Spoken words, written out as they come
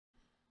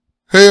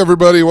Hey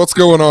everybody, what's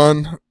going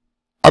on?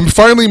 I'm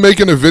finally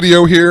making a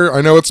video here.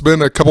 I know it's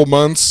been a couple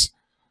months,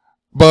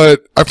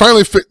 but I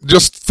finally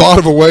just thought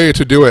of a way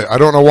to do it. I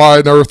don't know why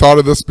I never thought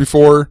of this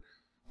before,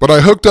 but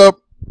I hooked up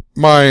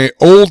my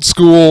old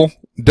school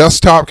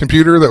desktop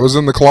computer that was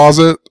in the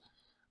closet,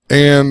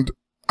 and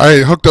I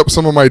hooked up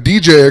some of my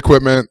DJ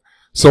equipment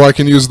so I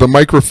can use the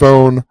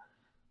microphone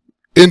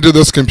into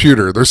this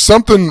computer. There's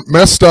something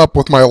messed up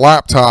with my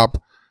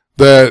laptop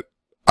that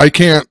I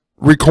can't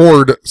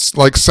record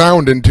like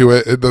sound into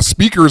it. The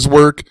speakers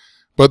work,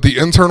 but the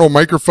internal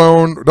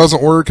microphone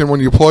doesn't work, and when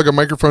you plug a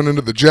microphone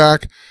into the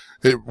jack,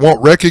 it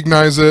won't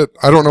recognize it.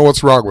 I don't know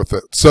what's wrong with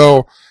it.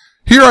 So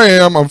here I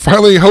am. I'm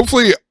finally,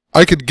 hopefully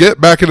I could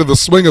get back into the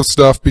swing of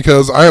stuff,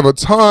 because I have a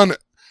ton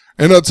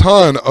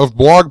of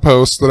blog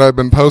posts that I've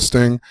been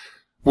posting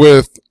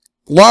with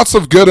lots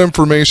of good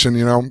information,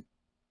 you know.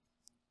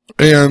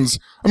 And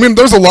I mean,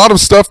 there's a lot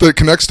of stuff that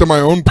connects to my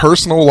own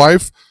personal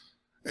life.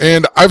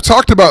 And I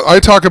talk about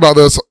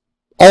this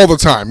all the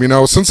time. You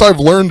know, since I've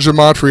learned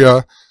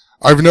Gematria,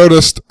 I've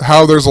noticed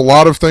how there's a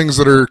lot of things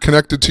that are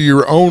connected to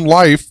your own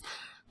life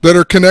that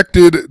are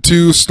connected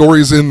to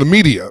stories in the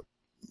media.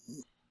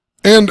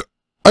 And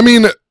I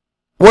mean,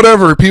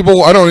 whatever,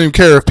 people, I don't even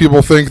care if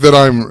people think that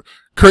I'm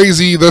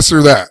crazy, this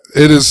or that.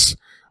 It is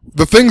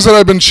the things that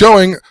I've been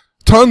showing,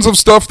 tons of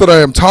stuff that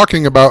I am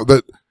talking about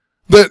that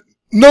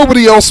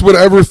nobody else would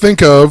ever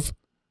think of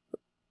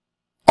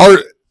are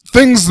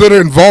things that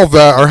involve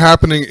that are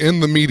happening in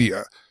the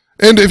media.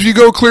 And if you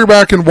go clear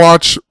back and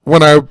watch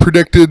when I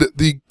predicted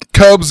the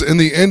Cubs and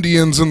the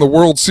Indians in the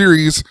World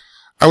Series,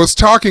 I was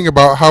talking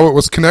about how it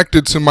was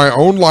connected to my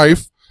own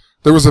life.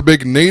 There was a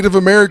big Native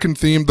American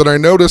theme that I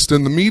noticed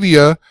in the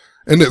media,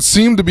 and it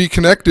seemed to be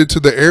connected to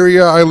the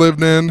area I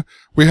lived in.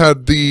 We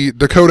had the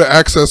Dakota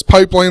Access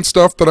Pipeline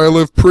stuff that I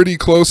live pretty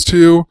close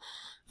to.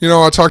 You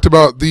know, I talked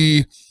about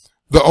the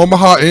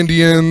Omaha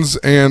Indians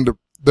and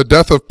the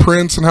death of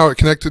Prince and how it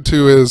connected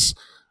to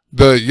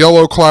the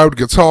Yellow Cloud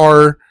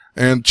guitar,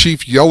 and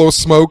Chief Yellow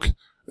Smoke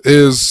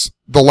is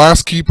the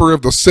last keeper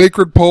of the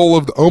sacred pole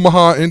of the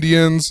Omaha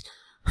Indians,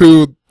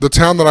 who the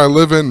town that I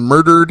live in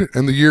murdered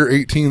in the year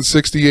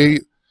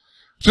 1868.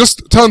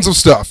 Just tons of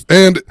stuff.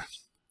 And,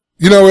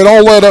 you know, it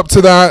all led up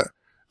to that.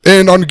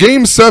 And on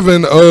Game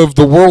 7 of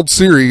the World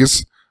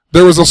Series,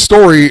 there was a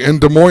story in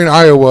Des Moines,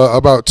 Iowa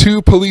about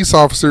 2 police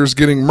officers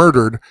getting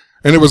murdered.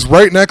 And it was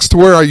right next to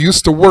where I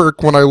used to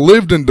work when I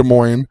lived in Des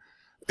Moines.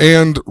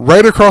 And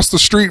right across the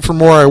street from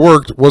where I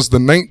worked was the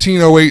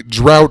 1908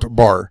 Drought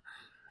Bar.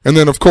 And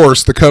then, of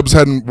course, the Cubs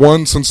hadn't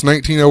won since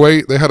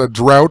 1908. They had a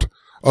drought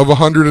of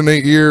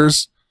 108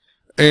 years.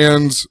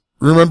 And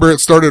remember, it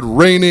started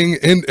raining,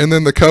 and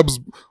then the Cubs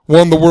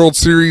won the World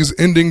Series,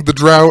 ending the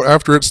drought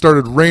after it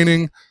started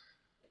raining.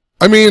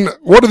 I mean,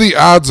 what are the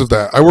odds of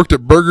that? I worked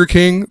at Burger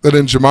King, that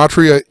in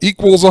Gematria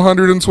equals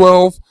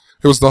 112.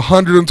 It was the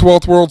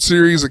 112th World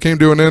Series. It came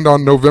to an end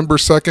on November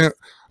 2nd,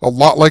 a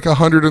lot like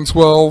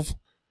 112.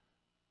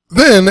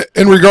 Then,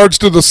 in regards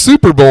to the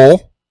Super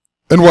Bowl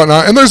and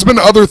whatnot, and there's been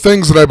other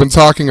things that I've been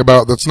talking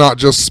about that's not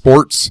just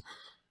sports,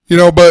 you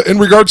know, but in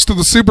regards to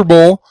the Super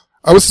Bowl,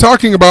 I was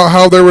talking about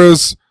how there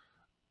was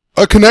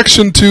a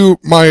connection to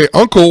my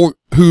uncle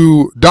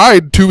who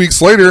died 2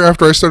 weeks later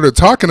after I started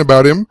talking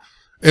about him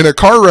in a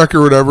car wreck or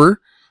whatever,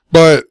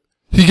 but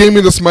he gave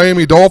me this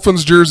Miami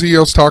Dolphins jersey.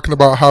 I was talking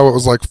about how it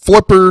was like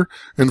Flipper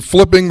and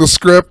flipping the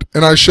script,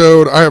 and I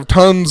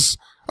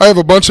have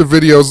a bunch of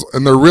videos,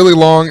 and they're really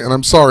long, and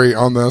I'm sorry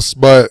on this,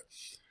 but,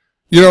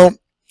 you know,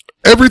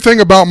 everything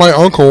about my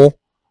uncle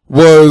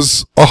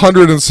was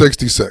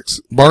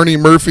 166. Barney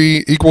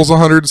Murphy equals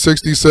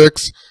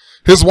 166.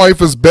 His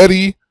wife is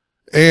Betty,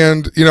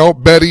 and, you know,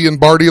 Betty and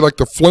Barty, like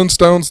the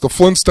Flintstones. The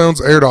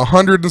Flintstones aired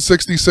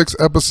 166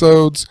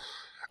 episodes.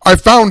 I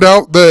found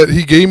out that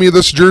he gave me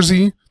this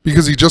jersey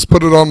because he just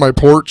put it on my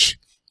porch,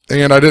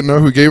 and I didn't know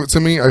who gave it to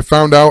me. I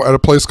found out at a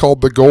place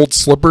called the Gold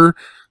Slipper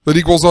that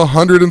equals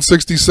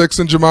 166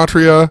 in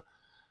Gematria.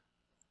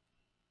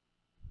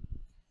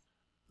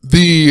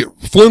 The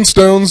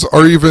Flintstones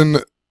are even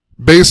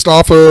based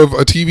off of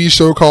a TV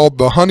show called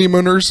The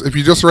Honeymooners. If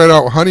you just write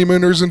out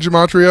Honeymooners in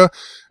Gematria,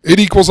 it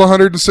equals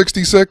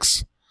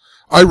 166.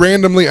 I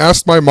randomly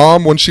asked my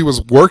mom when she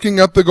was working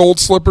at the Gold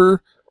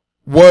Slipper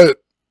what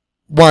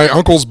my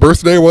uncle's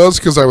birthday was,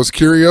 because I was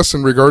curious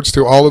in regards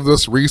to all of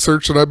this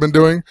research that I've been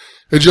doing.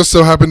 It just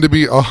so happened to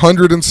be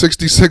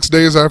 166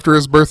 days after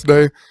his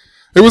birthday.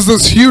 It was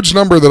this huge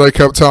number that I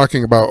kept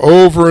talking about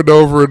over and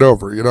over and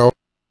over, you know.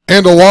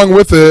 And along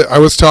with it, I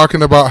was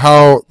talking about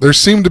how there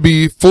seemed to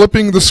be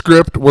flipping the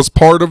script was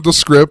part of the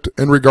script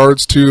in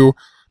regards to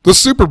the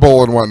Super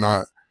Bowl and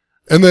whatnot.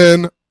 And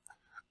then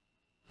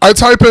I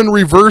type in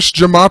reverse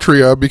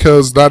Gematria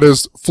because that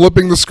is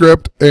flipping the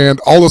script,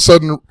 and all of a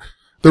sudden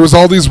there was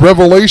all these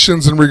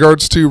revelations in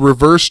regards to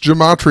reverse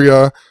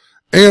Gematria.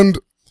 And,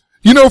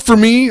 you know, for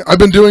me, I've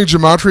been doing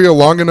Gematria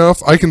long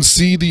enough, I can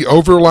see the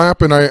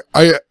overlap, and I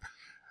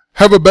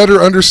have a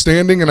better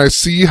understanding, and I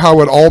see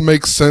how it all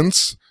makes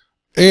sense.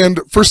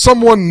 And for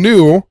someone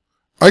new,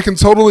 I can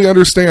totally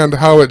understand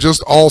how it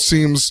just all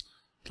seems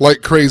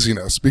like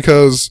craziness,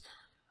 because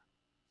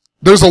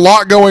there's a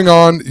lot going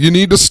on. You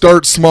need to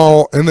start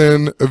small and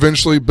then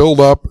eventually build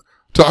up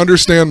to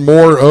understand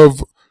more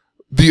of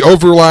the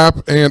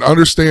overlap and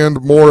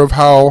understand more of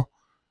how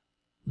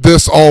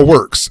this all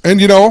works.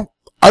 And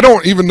I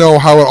don't even know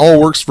how it all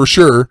works for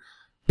sure,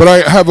 but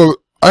I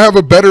have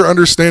a better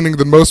understanding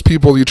than most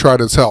people you try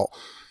to tell.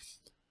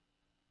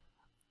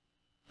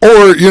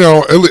 Or,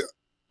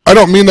 I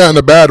don't mean that in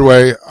a bad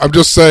way. I'm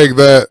just saying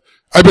that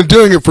I've been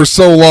doing it for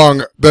so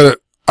long that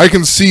I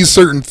can see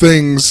certain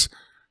things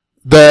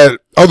that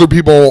other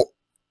people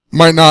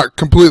might not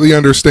completely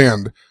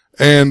understand.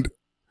 And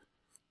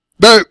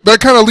that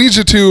kind of leads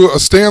you to a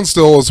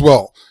standstill as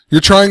well.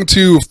 You're trying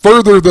to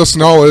further this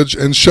knowledge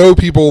and show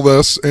people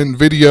this in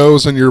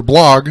videos and your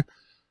blog,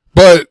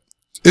 but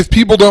if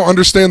people don't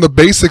understand the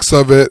basics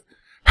of it,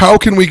 how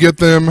can we get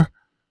them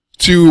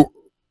to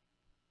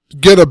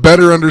get a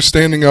better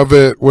understanding of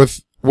it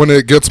when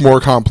it gets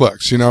more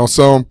complex,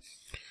 So,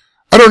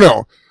 I don't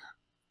know.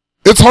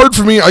 It's hard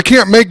for me. I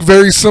can't make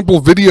very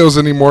simple videos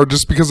anymore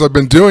just because I've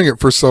been doing it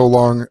for so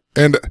long.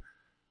 And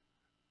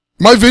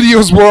my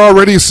videos were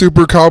already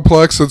super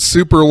complex and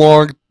super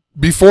long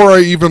before I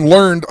even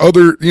learned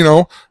other,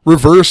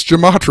 reverse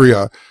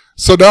gematria.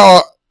 So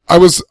now that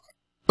was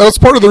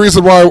part of the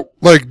reason why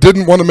I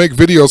didn't want to make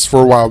videos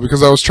for a while,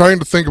 because I was trying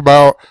to think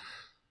about,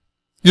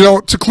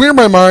 to clear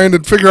my mind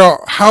and figure out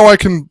how I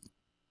can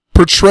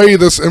portray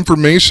this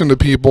information to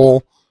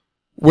people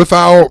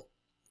without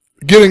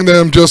getting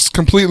them just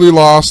completely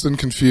lost and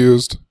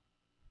confused.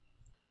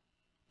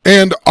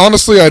 And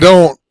honestly, I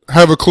don't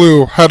have a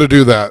clue how to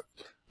do that.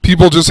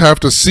 People just have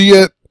to see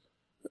it,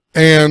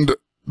 and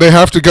they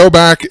have to go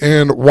back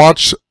and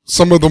watch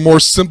some of the more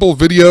simple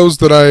videos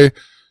that I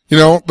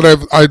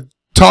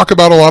talk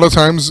about a lot of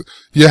times.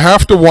 You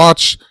have to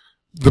watch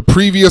the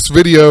previous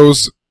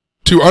videos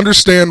to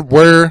understand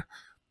where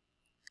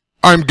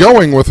I'm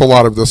going with a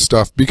lot of this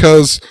stuff,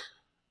 because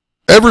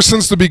ever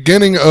since the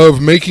beginning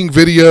of making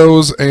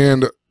videos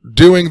and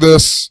doing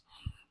this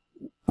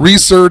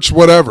research,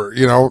 whatever,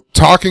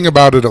 talking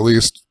about it, at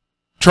least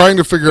trying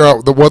to figure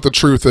out what the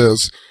truth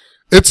is,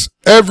 it's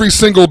every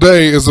single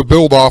day is a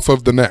build off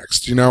of the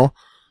next,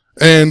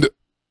 and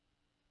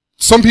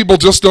some people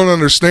just don't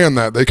understand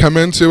that. They come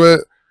into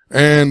it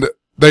and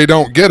they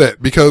don't get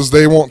it because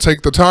they won't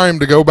take the time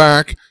to go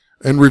back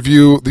and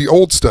review the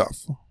old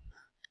stuff.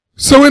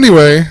 So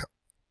anyway,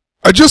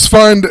 I just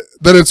find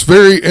that it's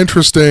very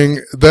interesting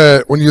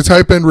that when you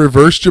type in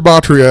reverse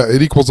gematria,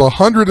 it equals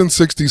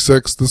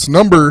 166, this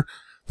number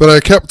that I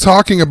kept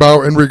talking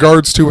about in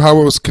regards to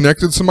how it was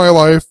connected to my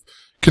life,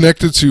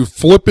 connected to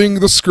flipping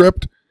the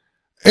script.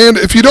 And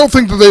if you don't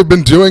think that they've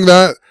been doing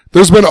that,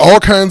 there's been all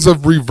kinds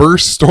of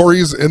reverse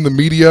stories in the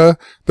media.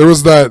 There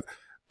was that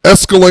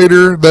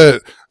escalator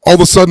that all of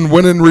a sudden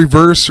went in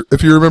reverse,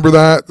 if you remember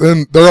that.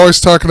 And they're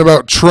always talking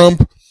about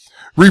Trump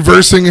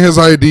reversing his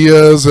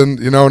ideas, and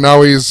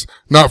now he's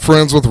not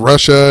friends with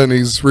Russia, and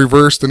he's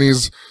reversed, and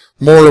he's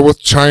more with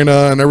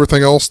China and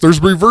everything else.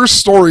 There's reverse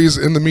stories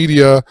in the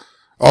media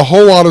a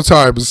whole lot of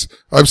times.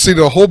 I've seen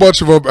a whole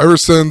bunch of them ever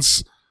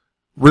since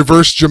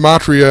reverse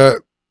gematria,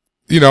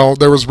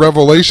 there was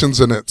revelations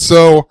in it.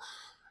 So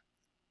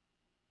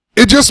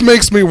it just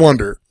makes me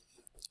wonder,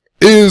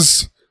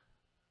 is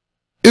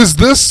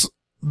this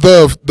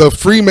the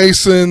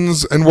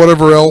Freemasons and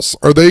whatever else?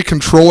 Are they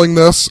controlling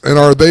this, and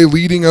are they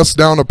leading us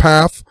down a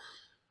path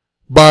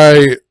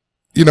by,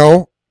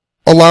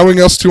 allowing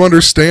us to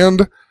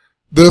understand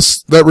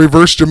that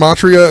reverse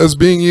gematria is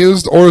being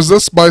used? Or is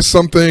this by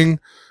something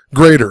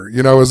greater?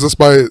 Is this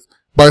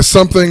by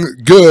something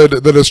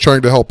good that is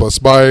trying to help us,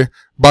 by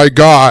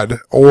God,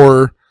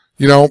 or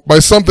by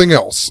something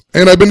else?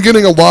 And I've been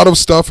getting a lot of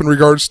stuff in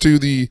regards to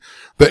the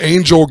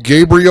angel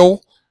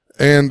Gabriel,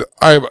 and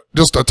I have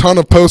just a ton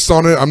of posts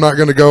on it. I'm not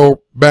going to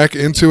go back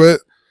into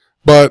it,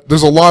 but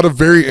there's a lot of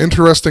very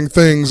interesting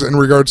things in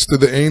regards to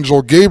the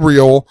angel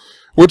Gabriel,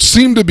 which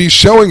seem to be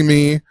showing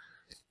me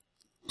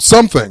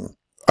something.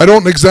 I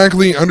don't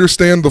exactly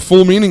understand the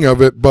full meaning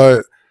of it,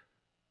 but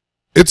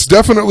it's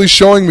definitely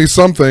showing me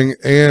something,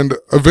 and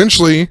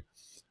eventually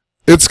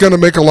it's going to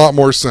make a lot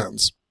more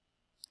sense.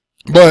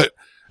 But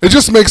it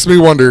just makes me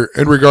wonder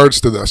in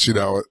regards to this,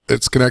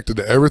 it's connected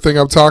to everything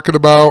I'm talking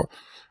about.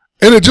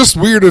 And it just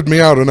weirded me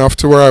out enough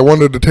to where I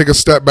wanted to take a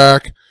step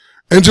back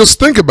and just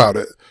think about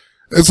it.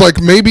 It's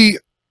like maybe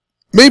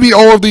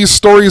all of these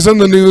stories in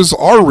the news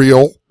are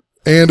real,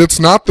 and it's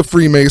not the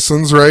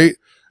Freemasons, right?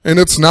 And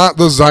it's not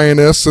the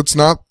Zionists. It's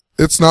not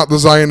the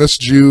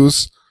Zionist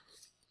Jews.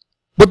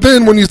 But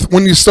then when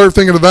you start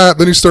thinking of that,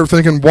 then you start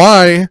thinking,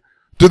 why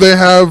do they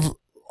have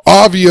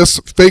obvious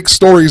fake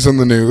stories in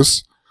the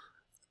news?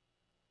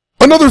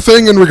 Another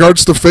thing in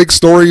regards to fake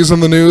stories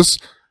in the news,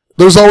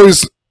 there's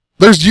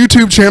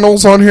YouTube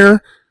channels on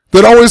here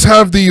that always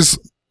have these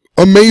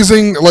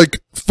amazing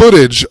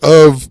footage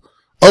of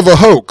a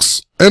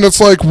hoax. And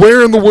it's like,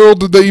 where in the world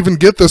did they even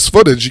get this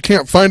footage? You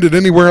can't find it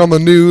anywhere on the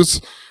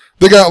news.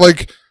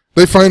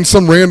 They find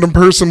some random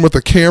person with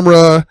a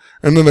camera,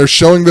 and then they're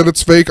showing that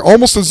it's fake,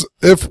 almost as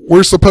if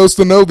we're supposed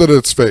to know that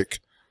it's fake.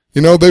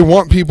 You know, they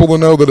want people to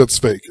know that it's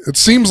fake. It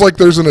seems like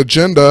there's an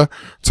agenda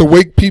to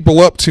wake people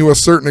up to a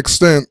certain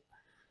extent.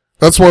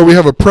 That's why we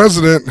have a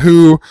president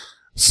who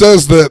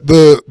says that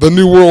the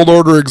New World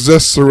Order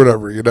exists or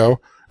whatever, you know,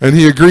 and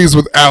he agrees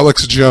with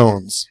Alex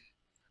Jones.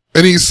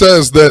 And he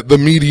says that the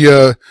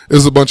media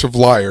is a bunch of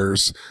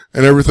liars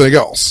and everything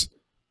else.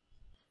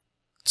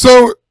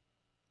 So,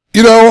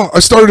 you know, I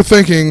started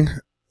thinking,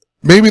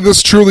 maybe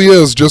this truly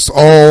is just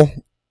all,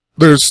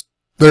 there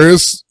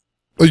is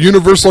a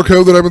universal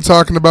code that I've been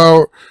talking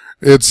about.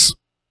 It's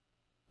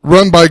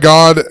run by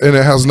God, and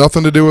it has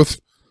nothing to do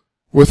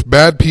with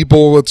bad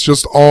people. It's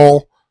just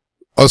all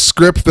a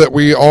script that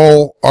we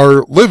all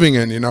are living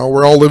in, you know.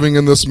 We're all living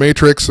in this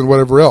matrix and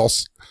whatever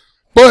else.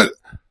 But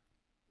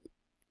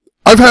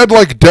I've had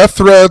like death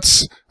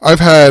threats. I've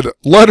had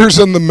letters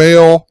in the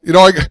mail. You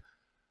know,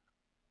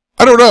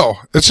 I don't know.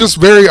 It's just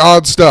very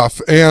odd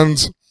stuff.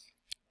 And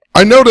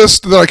I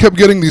noticed that I kept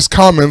getting these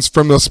comments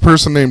from this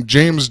person named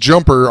James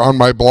Jumper on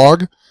my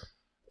blog.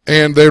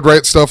 And they'd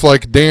write stuff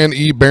like Dan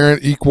E.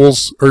 Barrett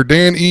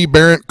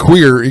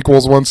queer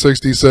equals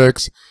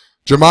 166.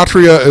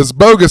 Gematria is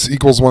bogus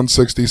equals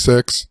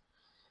 166.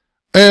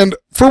 And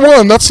for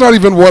one, that's not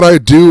even what I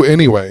do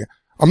anyway.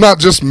 I'm not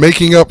just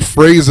making up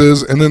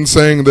phrases and then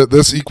saying that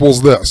this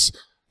equals this.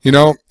 You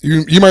know,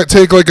 you might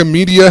take like a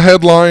media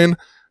headline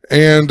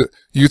and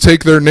you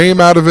take their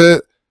name out of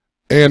it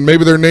and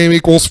maybe their name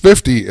equals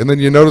 50. And then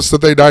you notice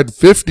that they died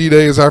 50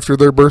 days after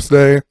their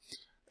birthday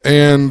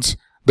and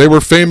they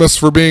were famous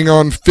for being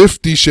on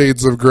 50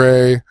 Shades of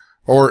Grey,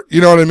 or,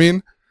 you know what I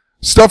mean?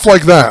 Stuff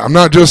like that. I'm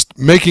not just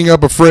making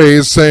up a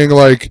phrase saying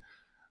like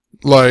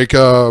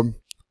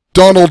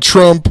Donald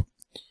Trump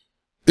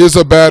is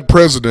a bad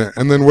president,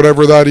 and then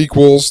whatever that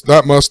equals,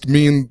 that must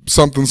mean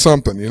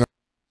something, you know?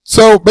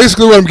 So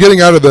basically what I'm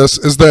getting out of this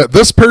is that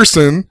this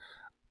person,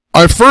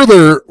 I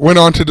further went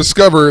on to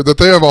discover that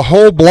they have a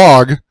whole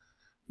blog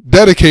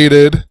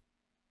dedicated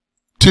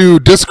to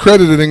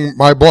discrediting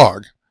my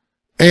blog.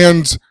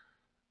 And,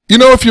 you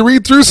know, if you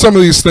read through some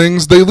of these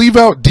things, they leave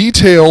out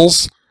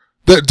details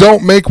that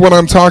don't make what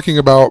I'm talking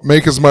about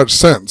make as much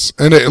sense.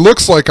 And it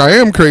looks like I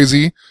am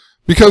crazy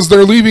because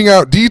they're leaving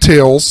out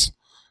details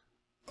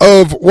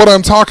of what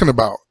I'm talking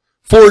about.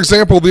 For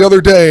example, the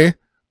other day,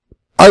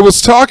 I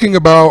was talking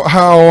about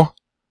how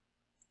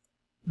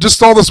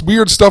just all this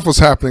weird stuff was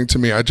happening to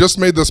me. I just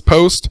made this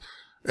post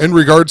in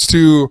regards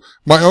to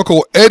my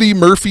uncle Eddie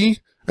Murphy.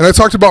 And I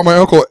talked about my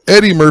uncle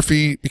Eddie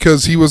Murphy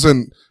because he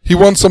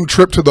won some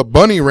trip to the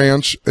Bunny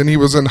Ranch and he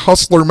was in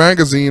Hustler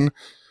magazine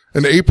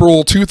in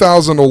April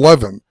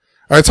 2011.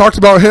 I talked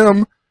about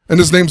him and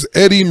his name's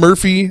Eddie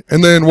Murphy.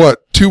 And then what,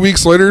 3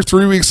 weeks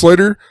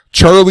later,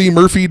 Charlie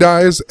Murphy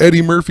dies,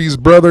 Eddie Murphy's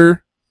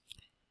brother.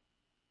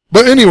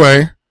 But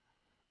anyway,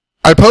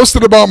 I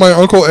posted about my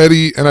Uncle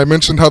Eddie, and I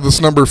mentioned how this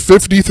number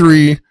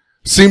 53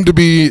 seemed to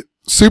be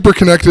super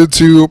connected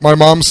to my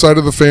mom's side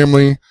of the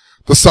family,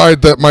 the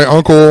side that my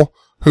uncle,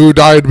 who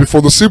died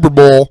before the Super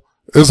Bowl,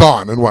 is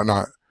on and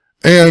whatnot.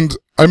 And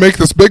I make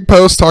this big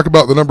post, talk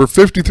about the number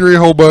 53 a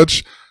whole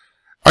bunch.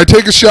 I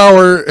take a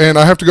shower, and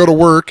I have to go to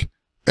work,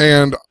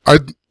 and I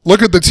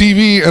look at the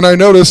TV, and I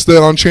notice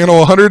that on channel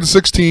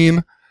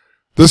 116,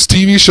 this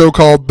TV show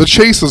called The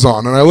Chase is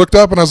on. And I looked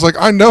up, and I was like,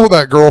 I know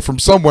that girl from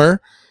somewhere.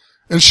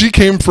 And she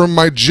came from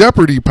my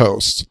Jeopardy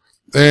post.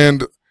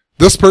 And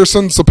this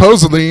person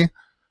supposedly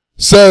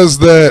says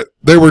that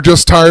they were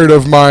just tired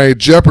of my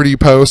Jeopardy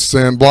posts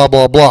and blah,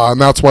 blah, blah.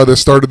 And that's why they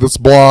started this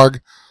blog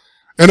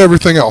and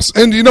everything else.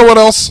 And you know what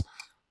else?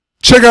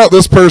 Check out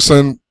this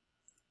person.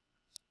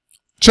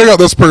 Check out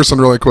this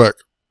person really quick.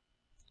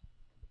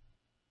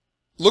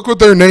 Look what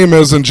their name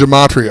is in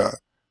Gematria.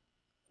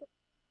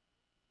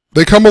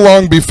 They come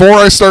along before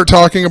I start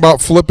talking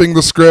about flipping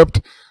the script.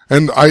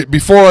 And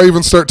before I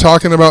even start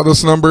talking about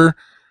this number,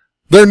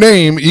 their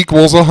name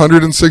equals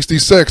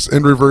 166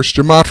 in reverse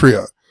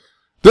Gematria.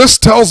 This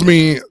tells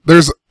me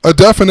there's a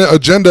definite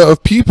agenda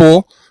of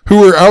people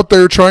who are out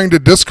there trying to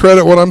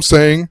discredit what I'm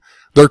saying.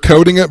 They're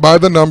coding it by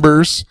the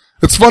numbers.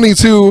 It's funny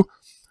too,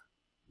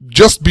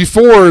 just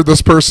before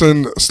this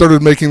person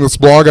started making this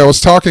blog, I was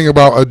talking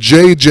about a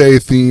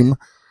JJ theme.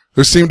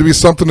 There seemed to be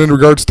something in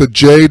regards to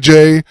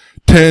JJ,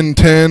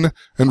 1010,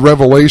 and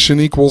Revelation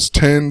equals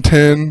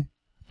 1010.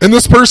 And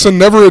this person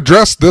never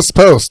addressed this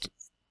post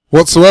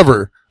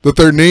whatsoever, that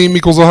their name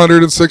equals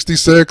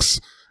 166,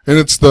 and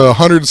it's the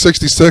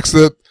 166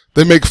 that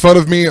they make fun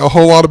of me a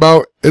whole lot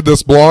about in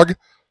this blog.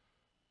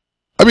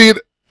 I mean,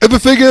 and the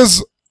thing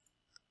is,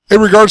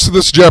 in regards to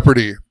this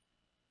Jeopardy,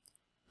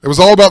 it was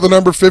all about the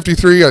number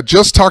 53. I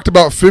just talked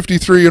about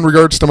 53 in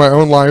regards to my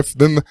own life.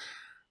 Then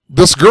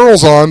this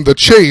girl's on The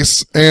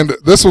Chase, and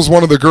this was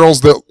one of the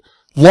girls that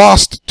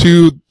lost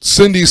to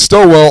Cindy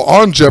Stowell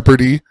on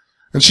Jeopardy.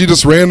 And she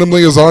just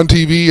randomly is on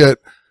TV at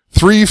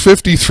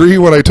 3:53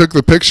 when I took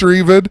the picture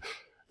even.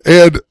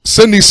 And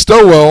Cindy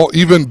Stowell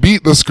even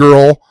beat this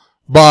girl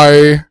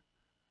by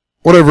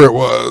whatever it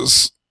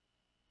was.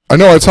 I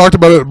know I talked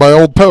about it in my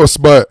old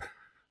post, but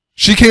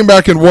she came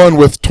back and won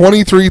with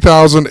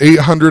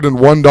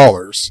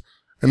 $23,801.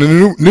 And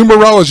in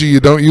numerology, you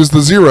don't use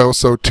the 0,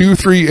 so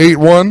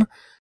 2381.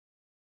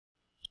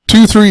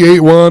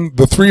 2381,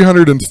 the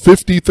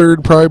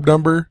 353rd prime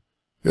number.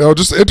 You know,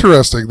 just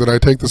interesting that I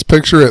take this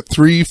picture at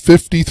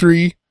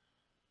 3:53.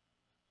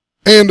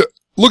 And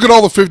look at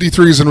all the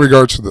 53s in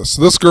regards to this.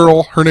 This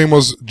girl, her name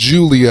was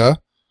Julia.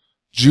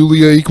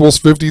 Julia equals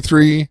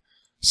 53.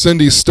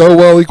 Cindy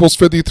Stowell equals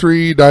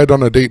 53. Died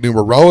on a date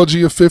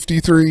numerology of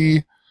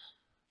 53.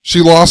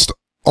 She lost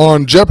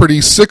on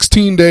Jeopardy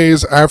 16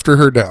 days after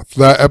her death.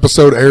 That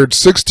episode aired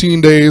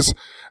 16 days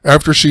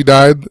after she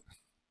died.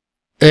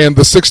 And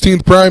the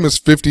 16th prime is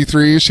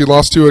 53. She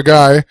lost to a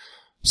guy,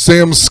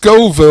 Sam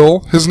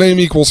Scoville. His name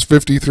equals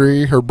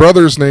 53. Her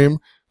brother's name,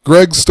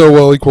 Greg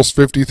Stowell, equals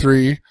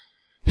 53.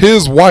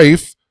 His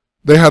wife,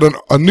 they had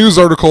a news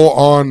article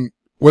on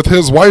with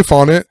his wife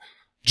on it.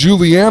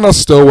 Juliana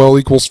Stowell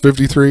equals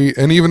 53.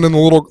 And even in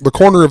the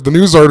corner of the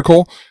news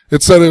article,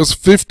 it said it was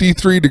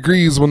 53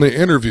 degrees when they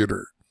interviewed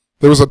her.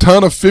 There was a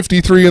ton of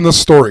 53 in this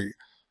story.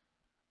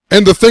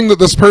 And the thing that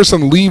this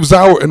person leaves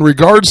out in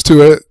regards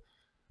to it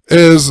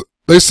is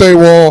they say,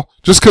 well,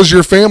 just because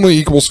your family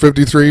equals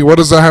 53, what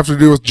does that have to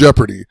do with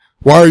Jeopardy?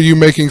 Why are you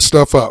making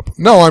stuff up?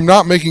 No, I'm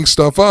not making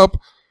stuff up.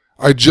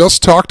 I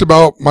just talked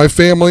about my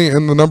family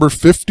and the number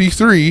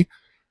 53,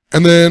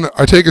 and then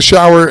I take a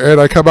shower and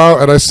I come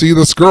out and I see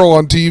this girl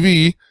on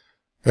TV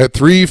at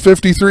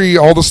 3:53,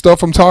 all the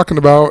stuff I'm talking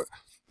about.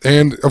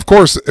 And of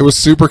course, it was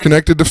super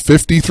connected to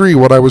 53,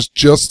 what I was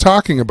just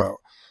talking about.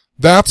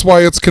 That's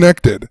why it's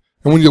connected.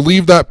 And when you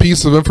leave that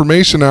piece of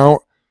information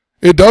out,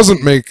 it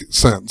doesn't make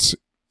sense.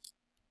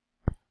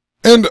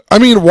 And I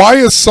mean, why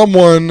is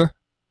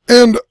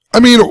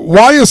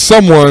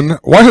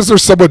there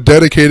someone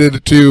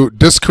dedicated to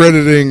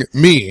discrediting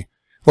me?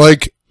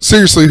 Like,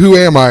 seriously, who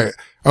am I?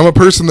 I'm a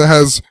person that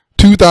has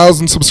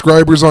 2,000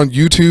 subscribers on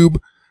YouTube.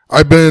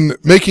 I've been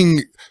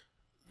making,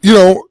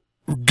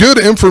 good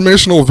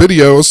informational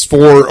videos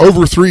for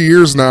over 3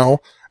 years now,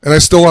 and I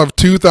still have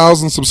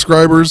 2,000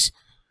 subscribers.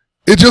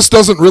 It just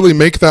doesn't really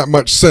make that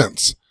much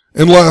sense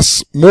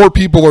unless more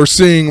people are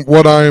seeing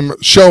what I'm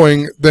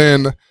showing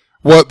than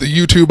what the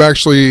YouTube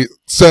actually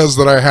says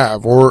that I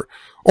have, or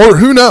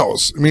who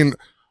knows? I mean,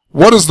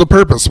 what is the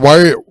purpose?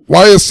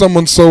 Why is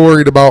someone so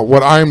worried about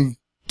what I'm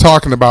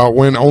talking about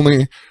when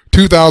only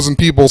 2,000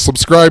 people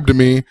subscribe to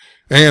me,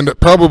 and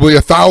probably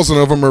 1,000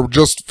 of them are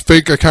just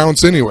fake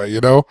accounts anyway,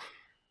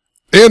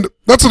 And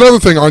that's another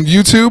thing on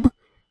YouTube.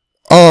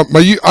 I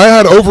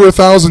had over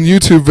 1,000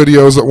 YouTube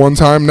videos at one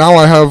time. Now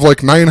I have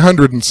like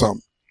 900 and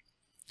some.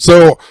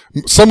 So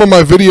some of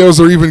my videos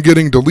are even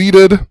getting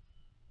deleted.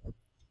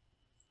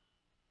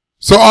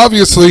 So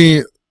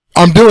obviously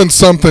I'm doing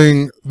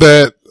something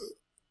that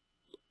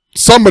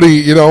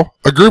somebody,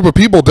 a group of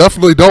people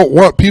definitely don't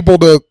want people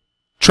to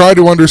try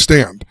to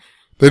understand.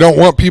 They don't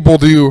want people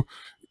to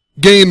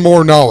gain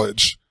more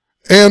knowledge.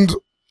 And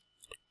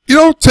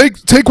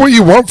take what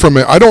you want from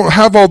it. I don't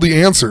have all the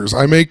answers.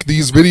 I make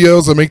these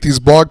videos, I make these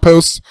blog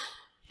posts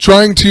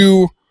trying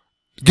to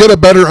get a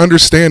better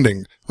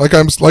understanding. Like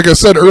I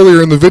said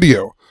earlier in the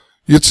video,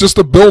 it's just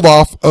a build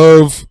off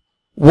of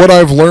what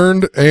I've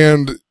learned,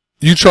 and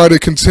you try to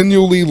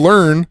continually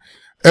learn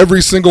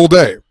every single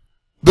day.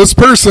 This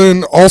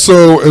person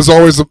also is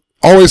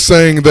always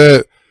saying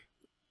that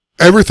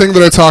everything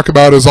that I talk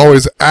about is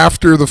always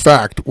after the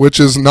fact, which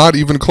is not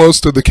even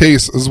close to the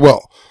case as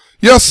well.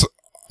 Yes,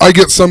 I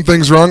get some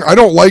things wrong. I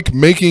don't like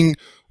making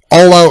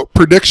all-out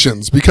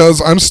predictions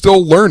because I'm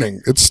still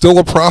learning. It's still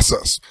a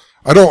process.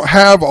 I don't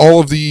have all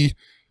of the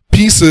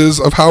pieces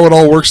of how it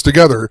all works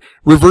together.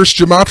 Reverse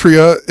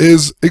Gematria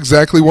is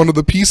exactly one of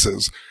the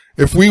pieces.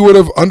 If we would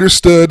have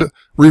understood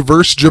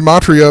reverse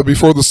Gematria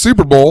before the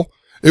Super Bowl,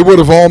 it would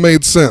have all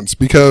made sense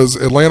because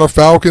Atlanta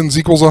Falcons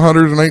equals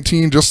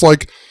 119, just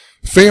like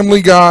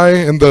Family Guy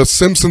in the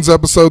Simpsons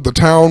episode, the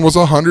town was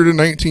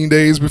 119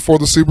 days before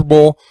the Super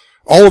Bowl.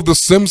 All of the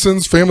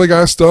Simpsons, Family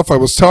Guy stuff I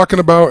was talking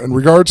about in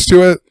regards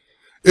to it,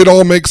 it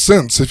all makes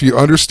sense if you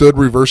understood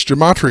reverse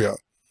Gematria.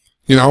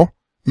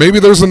 Maybe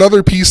there's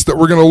another piece that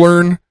we're going to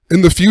learn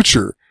in the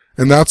future,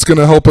 and that's going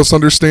to help us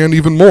understand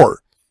even more.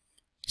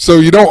 So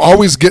you don't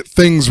always get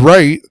things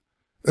right,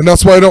 and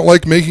that's why I don't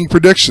like making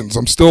predictions.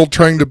 I'm still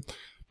trying to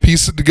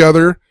piece it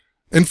together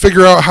and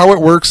figure out how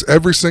it works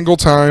every single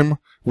time,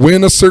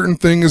 when a certain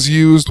thing is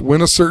used,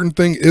 when a certain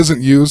thing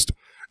isn't used,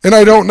 and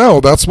I don't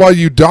know. That's why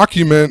you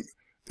document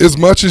as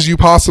much as you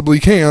possibly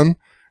can,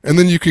 and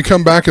then you can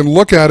come back and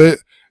look at it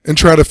and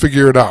try to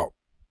figure it out.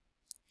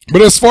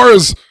 But as far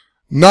as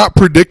not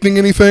predicting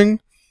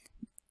anything,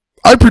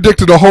 I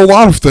predicted a whole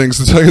lot of things,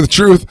 to tell you the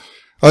truth.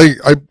 I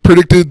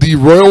predicted the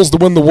Royals to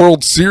win the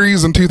World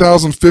Series in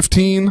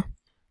 2015.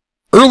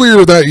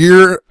 Earlier that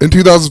year, in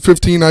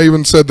 2015, I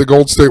even said the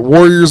Golden State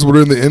Warriors would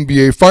win the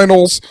NBA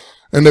Finals,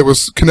 and it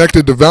was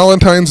connected to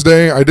Valentine's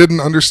Day. I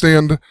didn't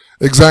understand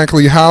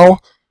exactly how,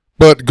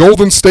 but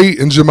Golden State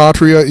in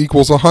Gematria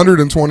equals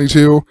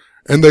 122,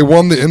 and they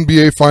won the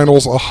NBA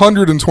Finals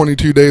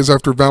 122 days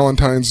after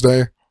Valentine's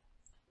Day.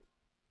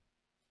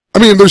 I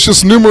mean, there's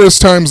just numerous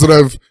times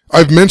that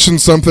I've mentioned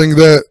something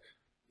that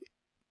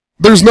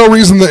there's no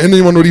reason that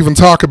anyone would even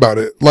talk about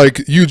it.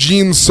 Like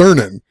Eugene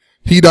Cernan,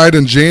 he died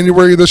in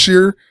January this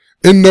year.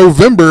 In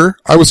November,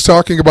 I was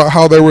talking about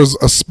how there was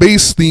a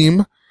space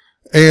theme,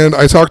 and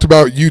I talked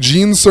about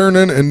Eugene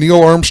Cernan and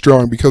Neil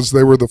Armstrong because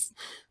they were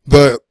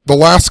the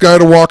last guy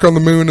to walk on the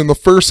moon and the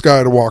first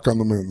guy to walk on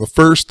the moon, the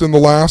first and the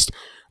last.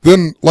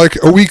 Then, like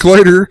a week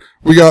later,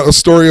 we got a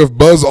story of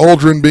Buzz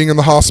Aldrin being in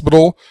the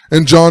hospital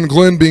and John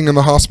Glenn being in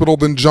the hospital.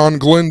 Then John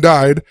Glenn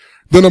died.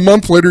 Then a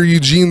month later,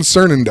 Eugene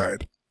Cernan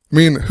died. I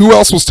mean, who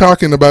else was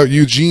talking about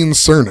Eugene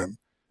Cernan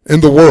in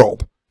the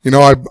world? You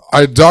know,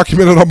 I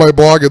documented on my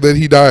blog that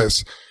he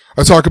dies.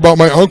 I talk about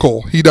my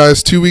uncle. He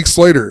dies 2 weeks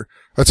later.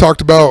 I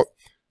talked about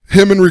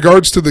him in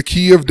regards to the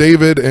Key of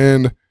David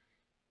and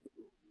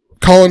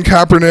Colin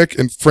Kaepernick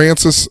and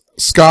Francis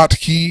Scott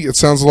Key. It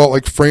sounds a lot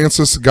like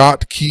Francis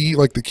Got Key,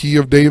 like the Key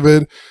of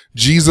David.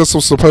 Jesus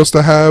was supposed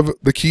to have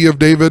the Key of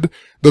David.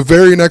 The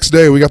very next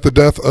day, we got the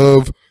death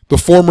of the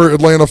former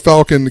Atlanta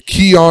Falcon,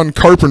 Keon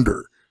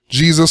Carpenter.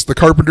 Jesus the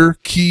Carpenter,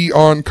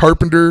 Keon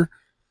Carpenter.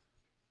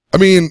 I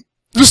mean,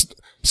 just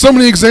so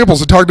many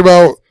examples. I talked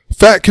about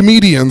fat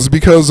comedians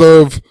because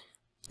of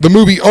the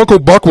movie Uncle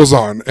Buck was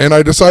on, and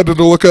I decided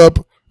to look up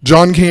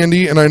John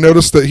Candy, and I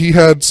noticed that he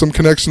had some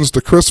connections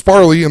to Chris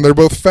Farley, and they're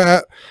both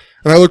fat.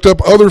 And I looked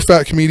up other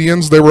fat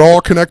comedians. They were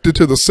all connected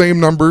to the same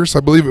numbers. I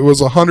believe it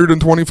was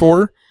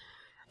 124.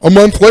 A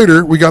month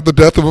later, we got the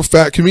death of a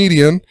fat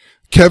comedian,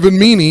 Kevin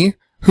Meaney,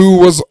 who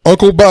was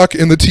Uncle Buck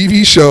in the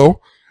TV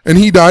show, and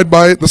he died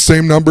by the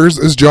same numbers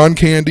as John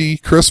Candy,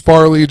 Chris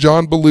Farley,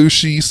 John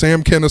Belushi,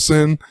 Sam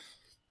Kinison.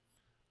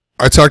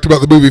 I talked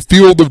about the movie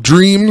Field of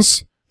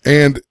Dreams,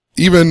 and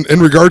even in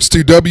regards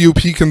to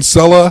W.P.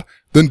 Kinsella,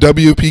 then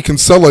W.P.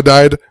 Kinsella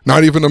died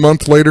not even a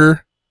month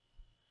later.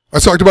 I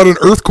talked about an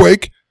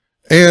earthquake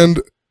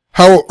and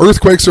how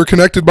earthquakes are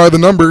connected by the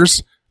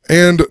numbers,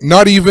 and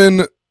not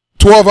even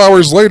 12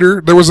 hours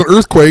later, there was an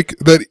earthquake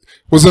that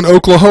was in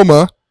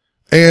Oklahoma,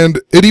 and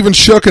it even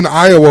shook in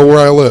Iowa where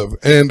I live.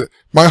 And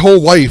my whole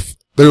life,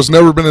 there's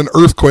never been an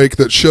earthquake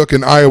that shook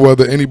in Iowa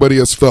that anybody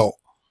has felt.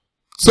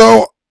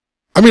 So,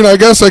 I mean, I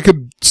guess I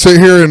could sit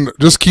here and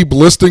just keep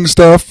listing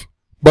stuff,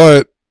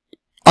 but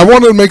I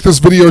wanted to make this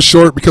video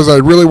short because I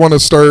really want to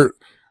start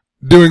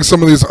doing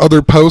some of these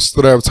other posts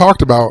that I've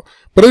talked about.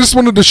 But I just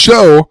wanted to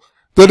show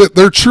that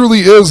there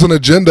truly is an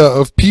agenda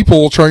of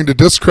people trying to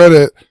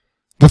discredit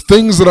the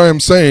things that I am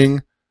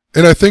saying.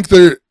 And I think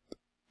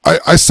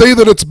I say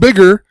that it's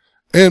bigger,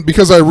 and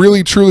because I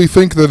really truly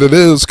think that it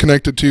is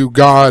connected to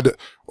God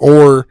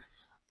or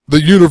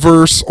the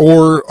universe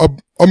or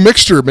a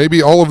mixture.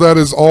 Maybe all of that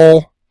is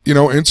all, you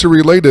know,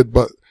 interrelated,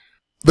 but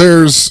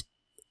there's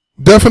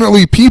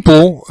definitely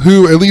people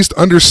who at least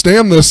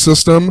understand this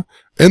system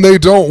and they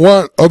don't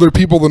want other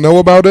people to know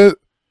about it,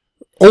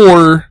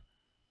 or,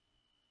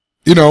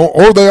 you know,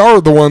 or they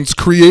are the ones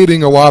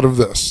creating a lot of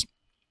this,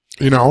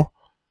 you know.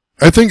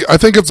 I think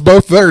it's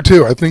both there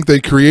too. I think they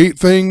create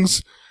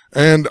things,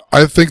 and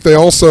I think they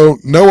also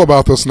know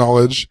about this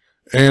knowledge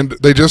and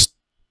they just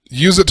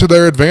use it to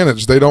their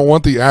advantage. They don't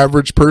want the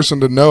average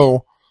person to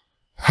know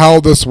how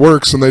this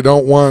works, and they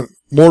don't want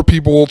more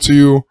people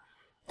to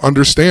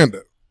understand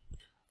it.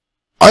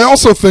 I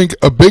also think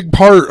a big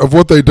part of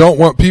what they don't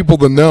want people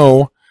to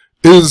know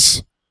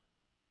is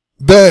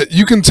that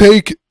you can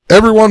take,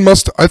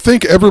 I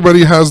think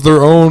everybody has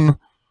their own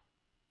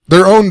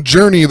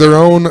journey, their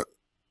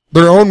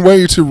own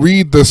way to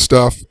read this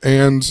stuff.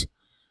 And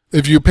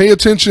if you pay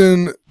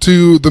attention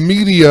to the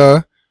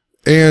media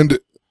and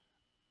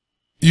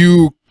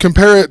you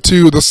compare it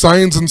to the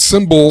signs and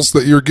symbols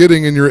that you're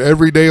getting in your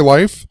everyday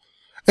life,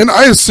 and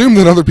I assume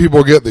that other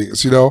people get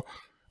these, you know.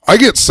 I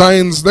get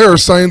signs, there are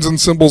signs and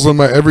symbols in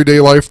my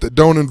everyday life that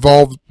don't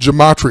involve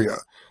gematria.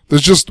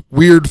 There's just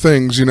weird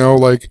things, you know,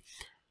 like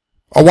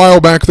a while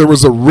back there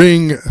was a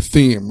ring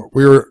theme.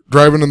 We were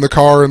driving in the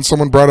car and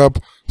someone brought up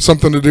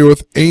something to do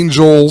with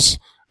angels,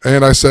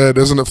 and I said,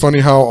 isn't it funny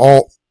how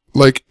all,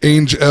 like,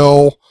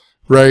 angel,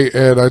 right?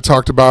 And I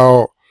talked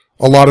about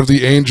a lot of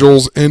the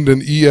angels end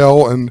in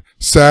EL, and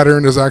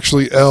Saturn is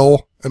actually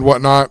L and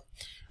whatnot,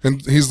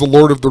 and he's the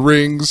Lord of the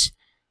Rings.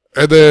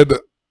 And then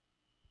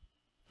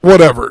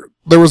whatever.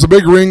 There was a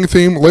big ring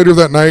theme. Later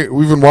that night,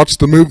 we even watched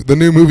the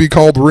new movie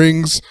called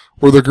Rings,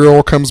 where the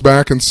girl comes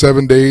back in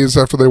 7 days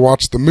after they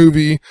watched the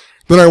movie.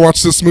 Then I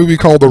watched this movie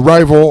called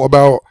Arrival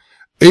about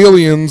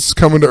aliens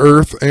coming to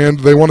Earth, and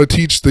they want to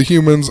teach the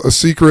humans a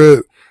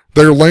secret,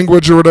 their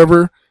language or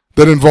whatever,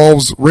 that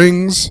involves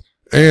rings.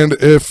 And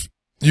if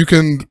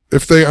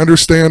they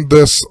understand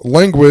this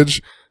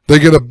language, they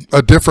get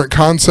a different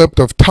concept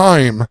of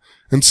time.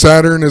 And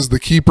Saturn is the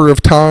keeper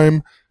of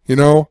time, you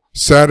know,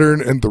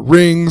 Saturn and the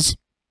rings.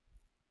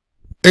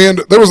 And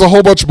there was a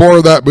whole bunch more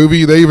of that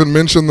movie. They even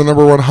mentioned the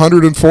number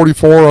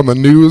 144 on the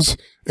news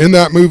in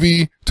that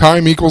movie.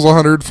 Time equals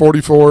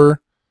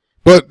 144.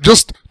 But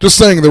just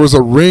saying, there was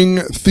a ring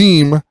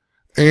theme,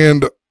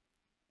 and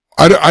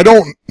I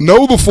don't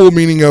know the full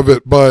meaning of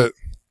it, but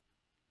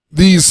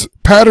these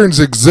patterns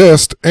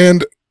exist,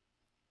 and,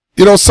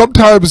 you know,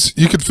 sometimes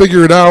you could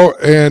figure it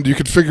out, and you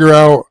could figure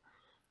out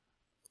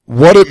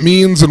what it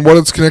means and what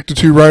it's connected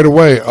to right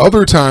away.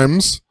 Other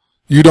times,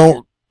 you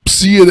don't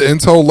see it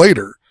until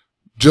later,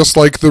 just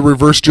like the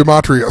reverse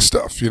Gematria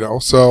stuff, you know.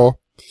 So,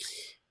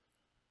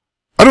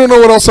 I don't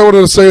know what else I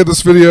wanted to say in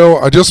this video.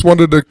 I just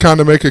wanted to kind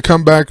of make a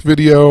comeback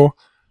video.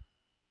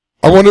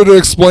 I wanted to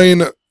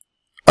explain,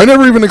 I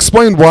never even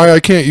explained why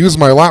I can't use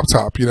my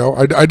laptop, you know.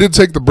 I did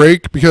take the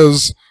break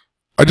because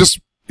I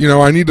just, you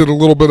know, I needed a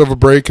little bit of a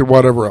break and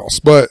whatever else.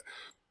 But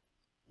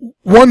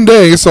one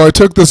day, so I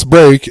took this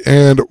break,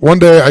 and one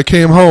day I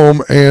came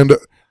home and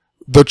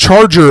the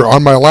charger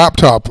on my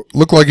laptop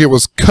looked like it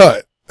was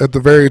cut at the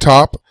very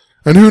top.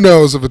 And who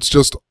knows if it's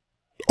just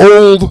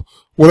old,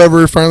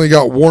 whatever, finally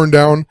got worn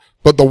down,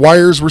 but the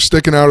wires were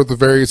sticking out at the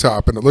very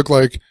top, and it looked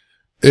like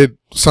it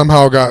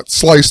somehow got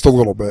sliced a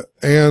little bit.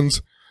 And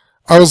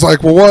I was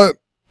like, well,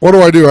 what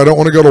do? I don't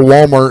want to go to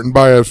Walmart and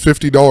buy a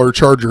 $50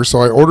 charger,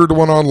 so I ordered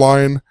one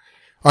online.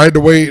 I had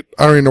to wait,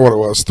 I don't even know what it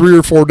was, 3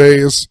 or 4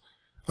 days.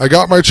 I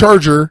got my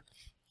charger,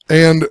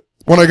 and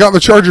when I got the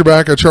charger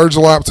back, I charged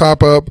the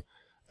laptop up,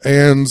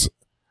 and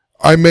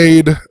I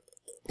made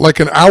like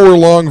an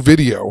hour-long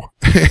video.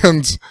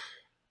 And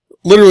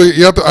literally,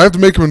 I have to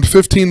make them in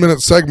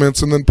 15-minute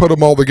segments and then put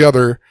them all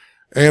together.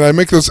 And I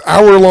make this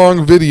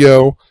hour-long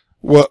video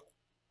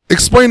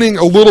explaining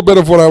a little bit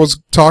of what I was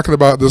talking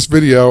about in this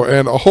video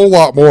and a whole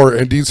lot more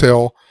in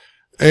detail.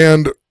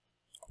 And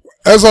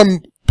as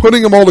I'm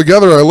putting them all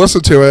together, I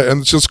listen to it,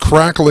 and it's just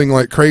crackling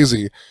like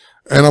crazy.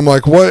 And I'm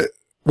like, what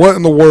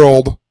in the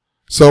world?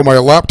 So my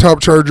laptop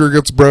charger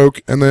gets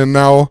broke, and then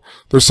now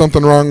there's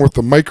something wrong with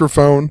the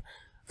microphone.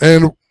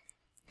 And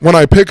when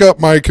I pick up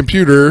my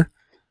computer,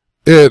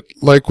 it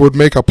like would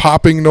make a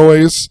popping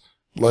noise.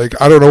 Like,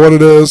 I don't know what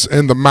it is.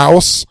 And the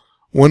mouse,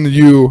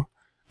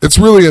 it's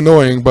really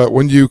annoying, but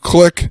when you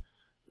click,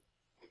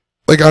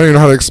 like, I don't even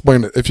know how to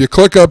explain it. If you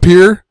click up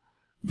here,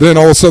 then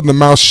all of a sudden the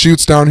mouse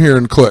shoots down here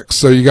and clicks.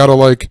 So you gotta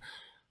like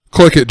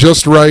click it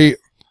just right.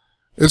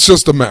 It's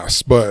just a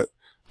mess, but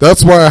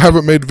that's why I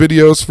haven't made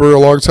videos for a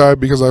long time,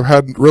 because I've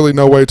had really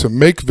no way to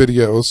make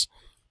videos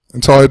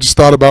until I just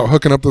thought about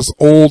hooking up this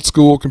old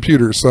school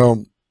computer.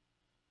 So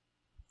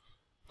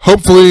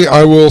hopefully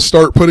I will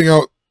start putting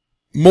out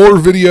more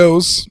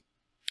videos,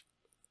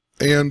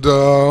 and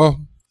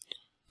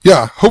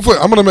yeah, hopefully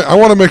I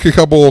want to make a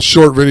couple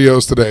short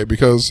videos today,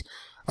 because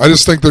I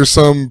just think there's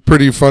some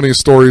pretty funny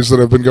stories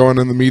that have been going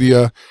in the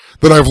media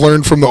that I've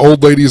learned from the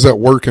old ladies at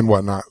work and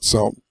whatnot.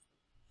 So,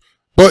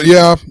 but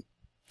yeah,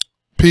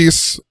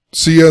 peace.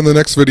 See you in the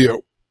next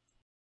video.